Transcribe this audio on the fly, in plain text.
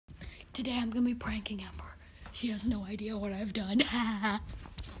Today I'm gonna be pranking Amber. She has no idea what I've done.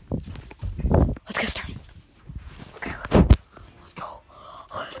 Let's get started. Okay, let's go.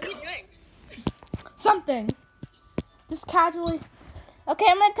 Let's go. What are you doing? Something. Just casually. Okay,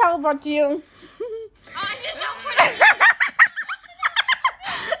 I'm gonna teleport to you. I just teleported.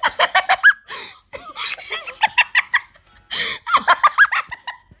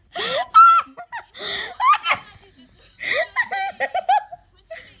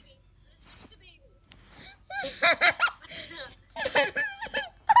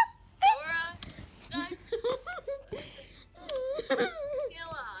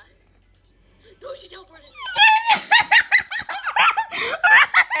 No, she teleported.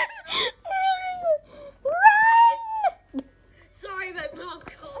 Sorry, my mom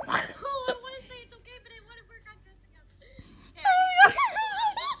called. Oh, I want to say it's okay, but I want to work on dressing up.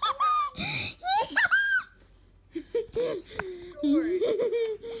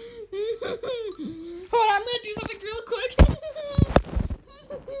 Hold on, I'm gonna do something real quick.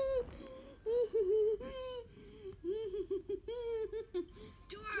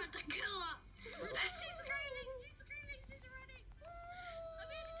 DoRa, the killer! She's screaming! She's screaming! She's running!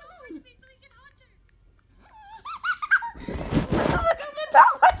 Amanda, teleport to me so we can hunt her! Look, I'm gonna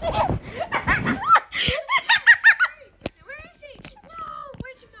teleport to you. Where is she? No!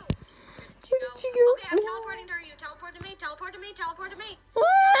 Where'd she go? Where did she go? Okay, I'm teleporting to her. You teleport to me. Teleport to me. Teleport to me.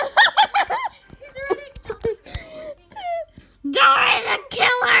 She's running. Teleport to me. DoRa the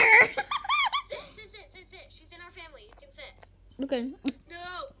killer. Sit. She's in our family. You can sit. Okay.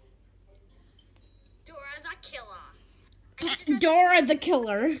 No. DoRa the killer. I need to dress DoRa the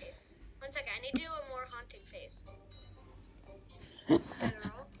killer. 1 second. I need to do a more haunting face.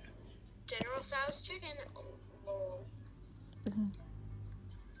 General Tso's chicken. Oh.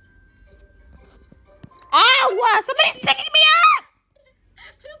 Ow! Somebody's picking me up!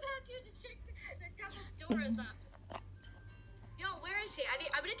 Poop out to distract the devil's DoRa's up. Yo, where is she?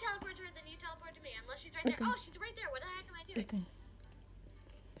 I'm gonna teleport to her, then you teleport to me. Unless she's right there. Oh, she's right there. What the heck am I doing? Okay.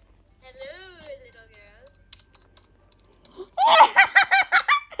 Hello, little girl.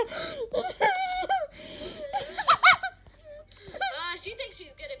 She thinks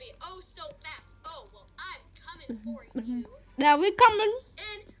she's gonna be so fast. Oh, well, I'm coming for you. Now we're coming.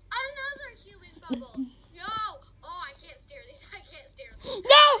 And another human bubble. Yo! Oh, I can't steer these. I can't steer these.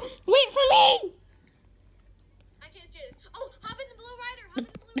 No! Wait for me! I can't steer this. Oh, hop in the blue rider. Hop in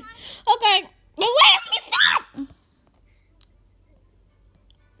the blue rider. Okay. Wait, let me stop!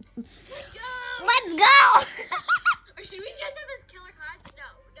 Let's go! Let's go! Or should we dress up as killer clowns? No.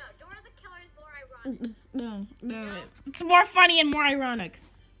 DoRa the killer is more ironic. No. It's more funny and more ironic.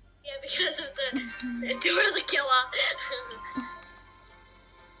 Yeah, because of the DoRa the killer.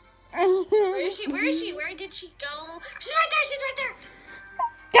 Where is she? Where did she go? She's right there!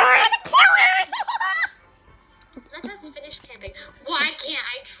 DoRa the killer! Let us finish camping. Why can't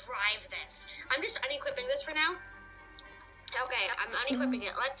I drive this? I'm just unequipping this for now. Okay, I'm unequipping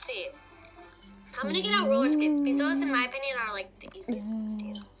it. Let's see. I'm gonna get out roller skates because those, in my opinion, are like the easiest to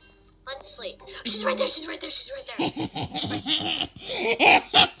use. Let's sleep. She's right there. I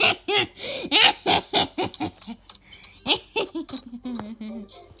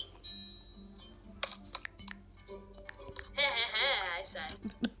said.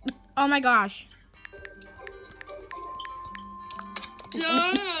 Oh my gosh.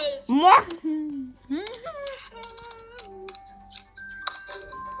 Yes. More. Where'd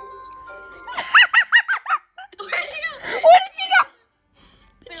she go? Where did she go?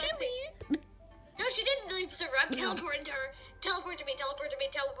 Wait, let's see. No, she didn't leave. So I'm teleporting to her. Teleport to me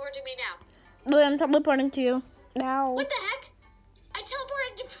now. Wait, I'm teleporting to you now. What the heck? I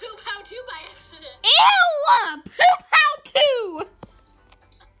teleported to Poop How To by accident. Ew! Poop how to!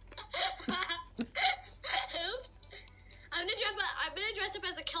 Oops. I'm gonna dress up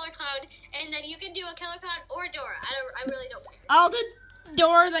as a killer clown, and then you can do a killer clown or DoRa. I really don't care. I'll do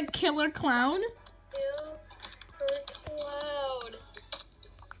DoRa the killer clown. Killer clown.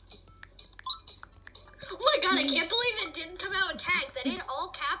 Oh my god, I can't believe it didn't come out in tags. I did all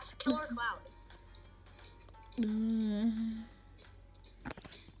caps killer clown.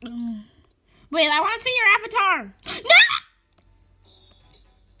 Wait, I want to see your avatar.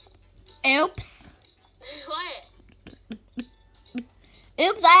 No! Oops. What?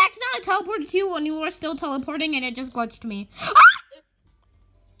 Oops, I accidentally teleported to you when you were still teleporting and it just glitched me. Ah!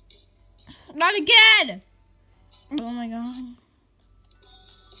 Not again! Oh my god.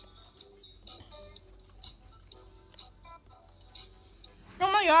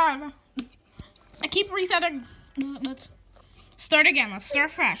 Oh my god. I keep resetting. Let's start again. Let's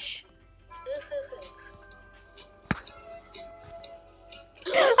start fresh.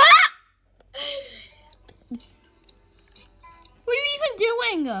 Ah! What are you even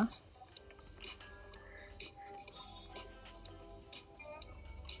doing?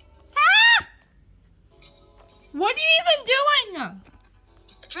 Ah! What are you even doing?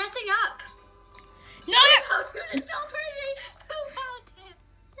 Dressing up. No, Poop out 2 just teleported me. Poop out 2.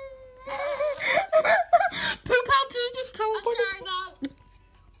 Poop out 2 just I'm teleported. sorry, Bob.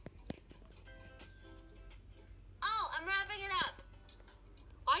 Oh, I'm wrapping it up.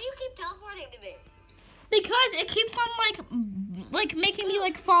 Why do you keep teleporting to me? Because it keeps on like making me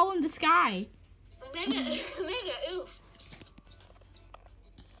like fall in the sky. Mega, oof.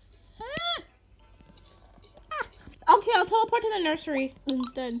 Okay, I'll teleport to the nursery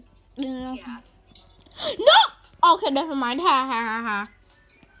instead. Yeah. No! Okay, never mind. Ha ha ha ha.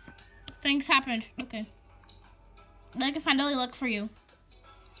 Things happened. Okay. I can finally look for you.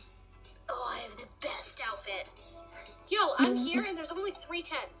 Oh, I have the best outfit. Yo, I'm here and there's only 3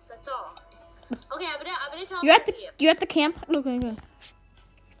 tents. That's all. Okay, I'm gonna teleport to you. You at the camp? Okay, good.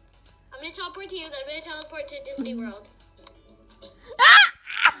 I'm gonna teleport to you, then I'm gonna teleport to Disney World.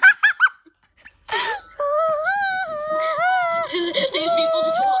 There's people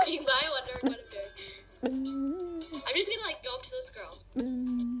just walking by wondering what I'm doing. I'm just gonna like go up to this girl.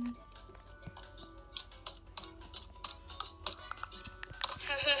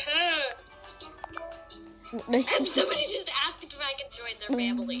 And somebody just asked if I could join their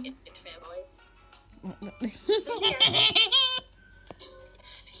family. So here.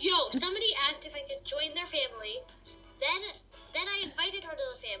 Yo, somebody asked if I could join their family. Then I invited her to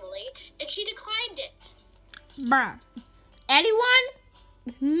the family, and she declined it. Bruh. Anyone?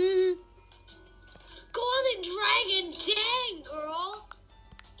 Golden dragon, dang girl.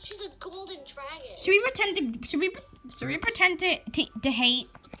 She's a golden dragon. Should we pretend to hate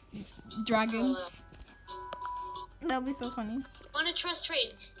dragons? That'll be so funny. Wanna trust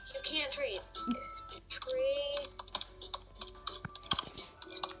trade? You can't trade. Trade.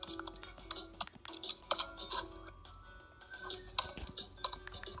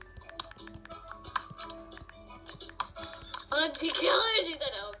 OMG killer, she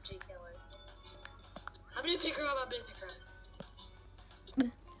said OMG killer. I'm gonna pick her up,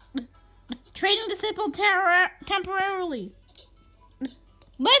 Trading disabled temporarily.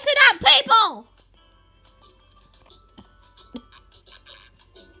 Listen up, people!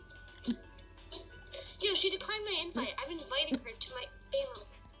 Yo, she declined my invite. I'm inviting her to my family.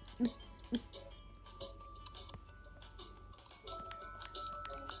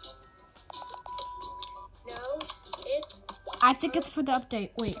 No, it's... I think it's for the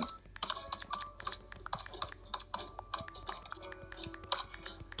update. Wait.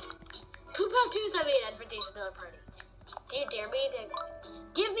 Poop out 2 sent me an invitation to their party. Do you dare me to...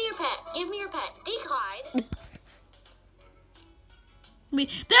 Give me your pet. Give me your pet. Decline.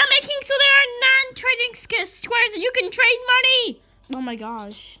 They're making so there are non-trading squares that you can trade money. Oh my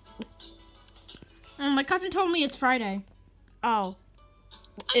gosh. My cousin told me it's Friday. Oh.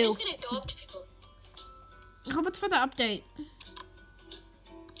 I'm just gonna go up to people. I hope it's for the update.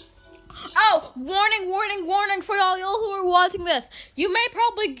 Oh, warning for all y'all who are watching this. You guys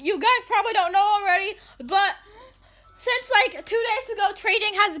probably don't know already, but since like 2 days ago,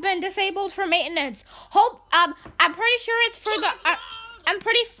 trading has been disabled for maintenance. I'm pretty sure it's for the. I'm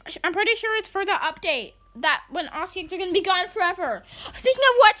pretty sure it's for the update that when Aussie eggs are gonna be gone forever. Speaking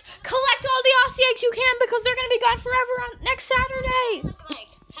of which, collect all the Aussie eggs you can because they're gonna be gone forever on next Saturday. Look like,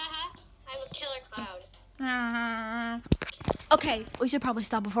 haha, I'm a killer cloud. Okay, we should probably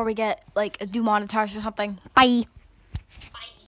stop before we get like demonetized or something. Bye.